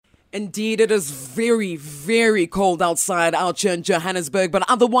Indeed, it is very, very cold outside out here in Johannesburg, but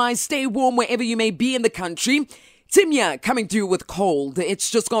otherwise stay warm wherever you may be in the country. Timya coming through with cold. It's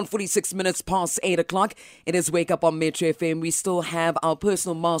just gone 46 minutes past 8 o'clock. It is Wake Up on Metro FM. We still have our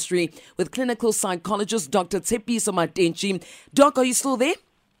personal mastery with clinical psychologist Dr Matentjie. Doc, are you still there?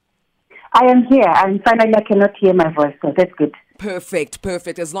 I am here, and finally I cannot hear my voice, so that's good.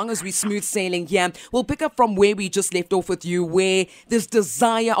 Perfect. As long as we smooth sailing here, we'll pick up from where we just left off with you, where this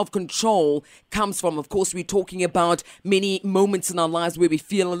desire of control comes from. Of course, we're talking about many moments in our lives where we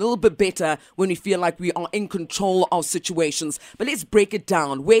feel a little bit better when we feel like we are in control of situations. But let's break it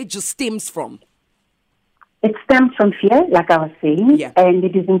down. Where it just stems from? It stems from fear, like I was saying, Yeah. And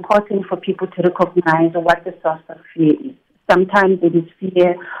it is important for people to recognize what the source of fear is. Sometimes it is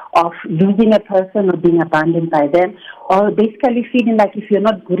fear of losing a person or being abandoned by them, or basically feeling like if you're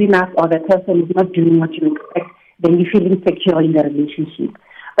not good enough or the person is not doing what you expect, then you feel insecure in the relationship.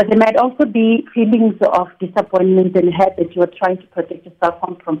 But there might also be feelings of disappointment and hurt that you are trying to protect yourself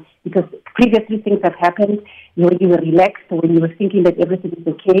from because previously things have happened when you were relaxed, when you were thinking that everything is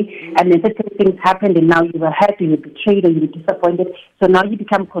okay, and then certain things happened and now you were hurt, or you were betrayed, or you were disappointed. So now you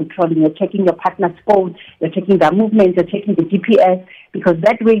become controlling. You're checking your partner's phone, you're checking their movements, you're checking the GPS, because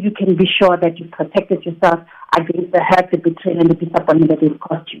that way you can be sure that you protected yourself against the hurt, the betrayal, and the disappointment that it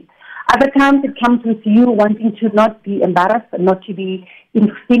cost you. Other times it comes with you wanting to not be embarrassed, not to be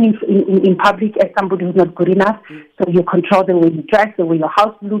seen in public as somebody who's not good enough. So you control the way you dress, the way your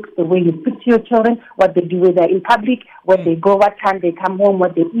house looks, the way you speak to your children, what they do when they're in public, where they go, what time they come home,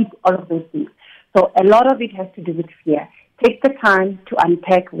 what they eat, all of those things. So a lot of it has to do with fear. Take the time to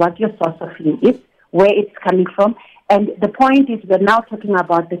unpack what your source of fear is, where it's coming from. And the point is we're now talking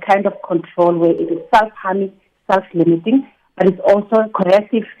about the kind of control where it is self-harming, self-limiting, but it's also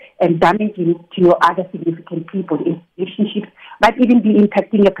coercive and damaging to your other significant people in relationships, might even be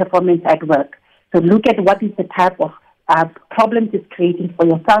impacting your performance at work. So look at what is the type of problems it's creating for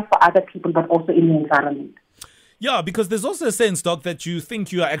yourself, for other people, but also in the environment. Yeah, because there's also a sense, Doc, that you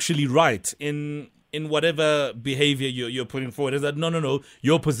think you are actually right in whatever behavior you're putting forward. Is that no,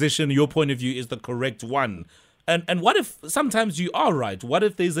 your position, your point of view is the correct one. And what if sometimes you are right? What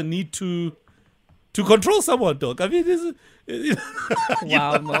if there's a need to control someone, Doc? I mean,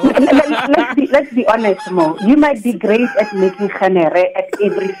 Wow, Mo. Let's be honest, Mo. You might be great at making khanere at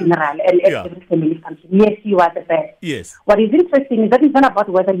every funeral and at every family function. Yes, you are the best. Yes. What is interesting is that it's not about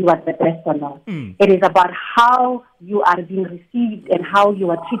whether you are the best or not. It is about how you are being received and how you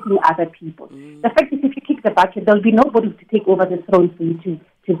are treating other people. The fact is, if you kick the bucket, there will be nobody to take over the throne for you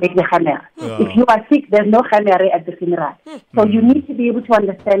to make the khanere. If you are sick, there's no khanere at the funeral. So you need to be able to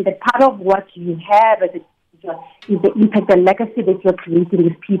understand that part of what you have as a is the impact and legacy that you're creating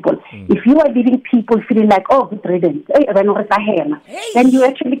with people. If you are leaving people feeling like, oh, good riddance, then you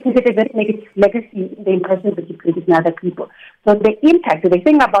actually create a very negative legacy in the impression that you create in other people. So the impact, the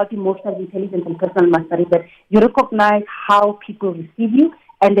thing about emotional intelligence and personal mastery is that you recognize how people receive you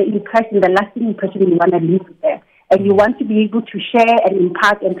and the impression, the lasting impression you want to leave with them. And you want to be able to share and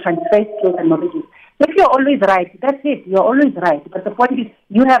impart and transfer skills and knowledge. So if you're always right, that's it. You're always right. But the point is,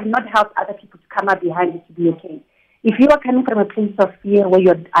 you have not helped other people to come up behind you to be okay. If you are coming from a place of fear where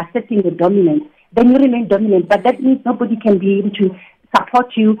you're accepting the dominance, then you remain dominant. But that means nobody can be able to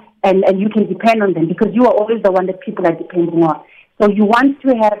support you and you can depend on them because you are always the one that people are depending on. So you want to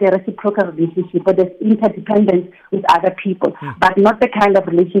have a reciprocal relationship where there's interdependence with other people, but not the kind of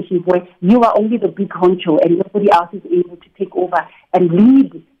relationship where you are only the big honcho and nobody else is able to take over and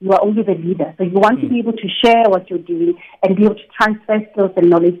lead. You are only the leader. So you want to be able to share what you're doing and be able to transfer skills and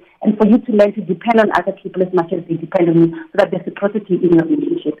knowledge and for you to learn to depend on other people as much as they depend on you so that there's reciprocity in your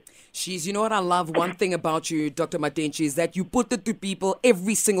relationship. You know what I love? One thing about you, Dr. Matentjie, is that you put it to people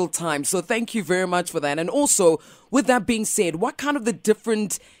every single time. So thank you very much for that. And also, with that being said, what kind of the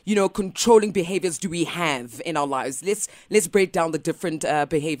different, controlling behaviors do we have in our lives? Let's break down the different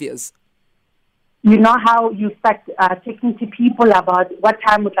behaviors. You know how you start talking to people about what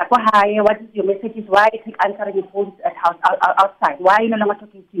time would like, hi, what is your messages? Why are you answering your phones at house outside? Why are you no longer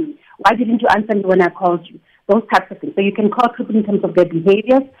talking to me? Why didn't you answer me when I called you? Those types of things. So you can call people in terms of their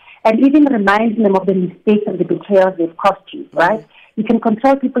behaviors and even remind them of the mistakes and the betrayals they've cost you, right? You can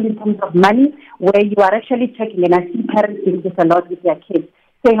control people in terms of money where you are actually checking, and I see parents doing this a lot with their kids,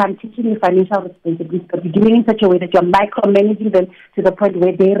 saying, I'm teaching you financial responsibility, but you're doing it in such a way that you're micromanaging them to the point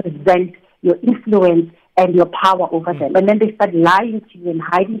where they resent your influence and your power over them. And then they start lying to you and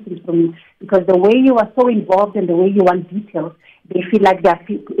hiding things from you because the way you are so involved and the way you want details, they feel like they are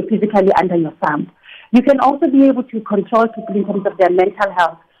physically under your thumb. You can also be able to control people in terms of their mental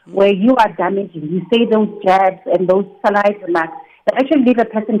health, where you are damaging. You say those jabs and those polite remarks, that actually leave a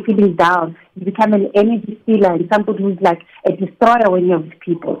person feeling down. You become an energy stealer and somebody who's like a destroyer when you're with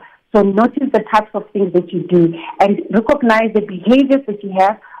people. So notice the types of things that you do and recognize the behaviors that you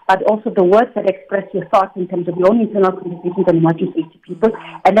have, but also the words that express your thoughts in terms of your own internal conversations and what you say to people,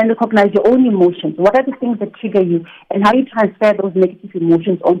 and then recognize your own emotions. What are the things that trigger you, and how you transfer those negative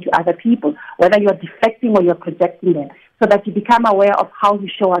emotions onto other people, whether you're deflecting or you're projecting them, so that you become aware of how you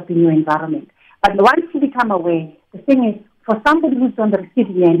show up in your environment. But once you become aware, the thing is, for somebody who's on the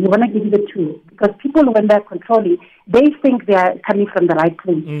receiving end, we want to give you the tools, because people, when they're controlling, they think they are coming from the right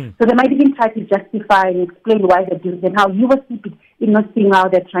place. So they might even try to justify and explain why they're doing it and how you were stupid in not seeing how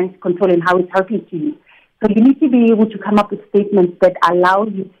they're trying to control and how it's helping to you. So you need to be able to come up with statements that allow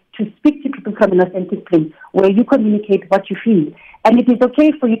you to speak to people from an authentic place, where you communicate what you feel. And it is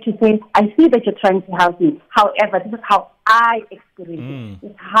okay for you to say, I see that you're trying to help me. However, this is how I experience it.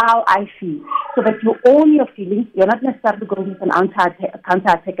 It's how I feel. So that you own your feelings. You're not necessarily going with an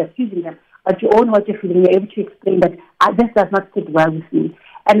counter-attack, excusing them, but you own what you're feeling. You're able to explain that this does not sit well with me.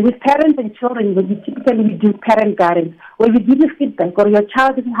 And with parents and children, when you typically do parent guidance, where we give you feedback, or your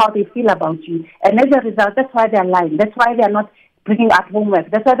child, this is how they feel about you. And as a result, that's why they're lying. That's why they're not bringing up homework.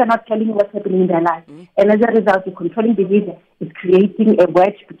 That's why they're not telling you what's happening in their life. And as a result, the controlling behavior is creating a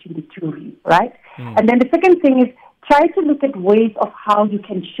wedge between the two of you, right? And then the second thing is, try to look at ways of how you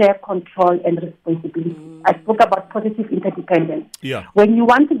can share control and responsibility. I spoke about positive interdependence. When you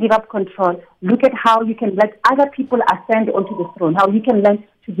want to give up control, look at how you can let other people ascend onto the throne, how you can learn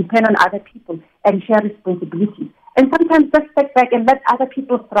to depend on other people and share responsibilities. And sometimes just step back and let other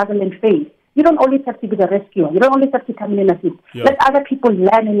people struggle and fail. You don't always have to be the rescuer. You don't always have to come in and assist. Let other people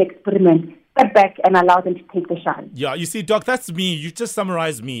learn and experiment. Step back and allow them to take the shine. Yeah, you see, Doc, that's me. You just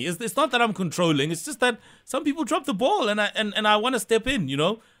summarized me. It's not that I'm controlling. It's just that some people drop the ball, and I want to step in. You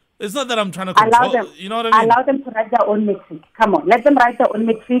know, it's not that I'm trying to control. Allow them. You know what I mean? Allow them to write their own metric. Come on, let them write their own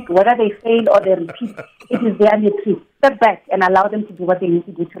metric. Whether they fail or they repeat, it is their metric. Step back and allow them to do what they need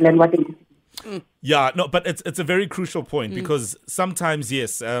to do to learn what they need to do. Yeah, no, but it's a very crucial point, because sometimes,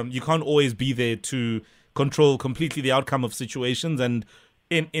 yes, you can't always be there to control completely the outcome of situations, and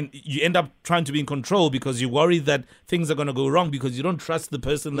you end up trying to be in control because you worry that things are going to go wrong, because you don't trust the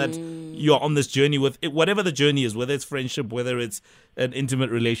person that you're on this journey with, whatever the journey is, whether it's friendship, whether it's an intimate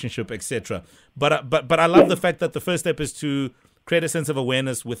relationship, etc. But I love the fact that the first step is to create a sense of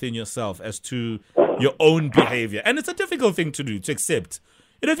awareness within yourself as to your own behavior, and it's a difficult thing to do, to accept.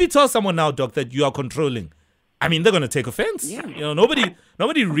 You know, if you tell someone now, Doc, that you are controlling, I mean, they're going to take offense. You know, nobody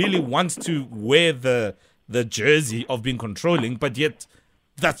really wants to wear the jersey of being controlling, but yet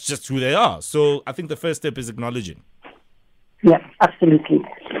that's just who they are. So I think the first step is acknowledging. Yeah, absolutely.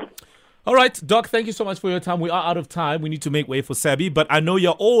 All right, Doc, thank you so much for your time. We are out of time. We need to make way for Sabi, but I know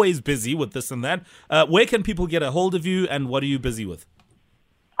you're always busy with this and that. Where can people get a hold of you, and what are you busy with?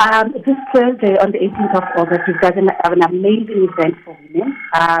 This Thursday, on the 18th of August, we've got an amazing event for women.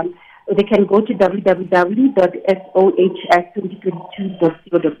 They can go to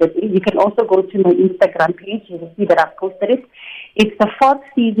www.sohs2022.co.za. You can also go to my Instagram page. You will see that I've posted it. It's the 4th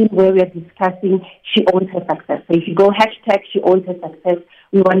season where we are discussing She Owns Her Success. So if you go #She Owns Her Success,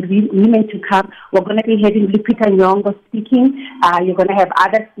 we want women to come. We're going to be having Lupita Nyong'o speaking. You're going to have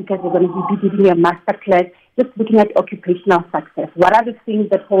other speakers. We're going to be giving a masterclass, just looking at occupational success. What are the things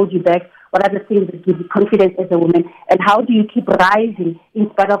that hold you back? What are the things that give you confidence as a woman? And how do you keep rising in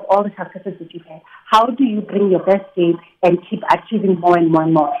spite of all the successes that you've had? How do you bring your best game and keep achieving more and more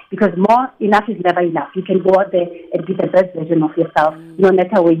and more? Because enough is never enough. You can go out there and be the best version of yourself, no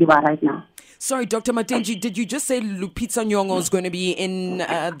matter where you are right now. Sorry, Dr. Matentjie, did you just say Lupita Nyong'o is going to be in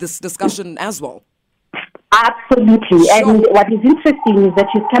this discussion as well? Absolutely. Sure. And what is interesting is that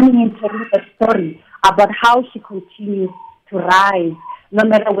she's coming in telling a story about how she continues to rise no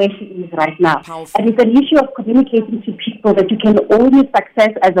matter where she is right now. Powerful. And it's an issue of communicating to people that you can own your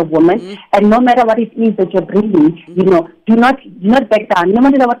success as a woman, and no matter what it is that you're bringing, you know, do not back down. No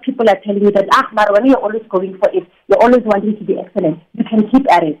matter what people are telling you that, Marwan, you're always going for it, you're always wanting to be excellent, you can keep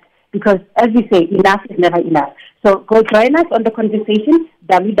at it. Because, as we say, enough is never enough. So go join us on the conversation,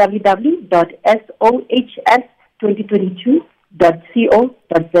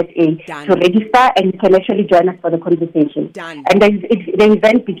 www.sohs2022.co.za to register, and you can actually join us for the conversation. Done. And the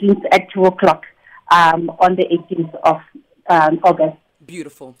event begins at 2 o'clock on the 18th of August.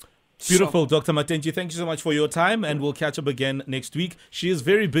 Beautiful. Beautiful, Dr. Matentjie. Thank you so much for your time, and we'll catch up again next week. She is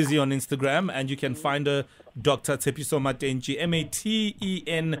very busy on Instagram, and you can find her, Dr. Matentjie,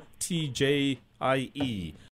 Matentjie.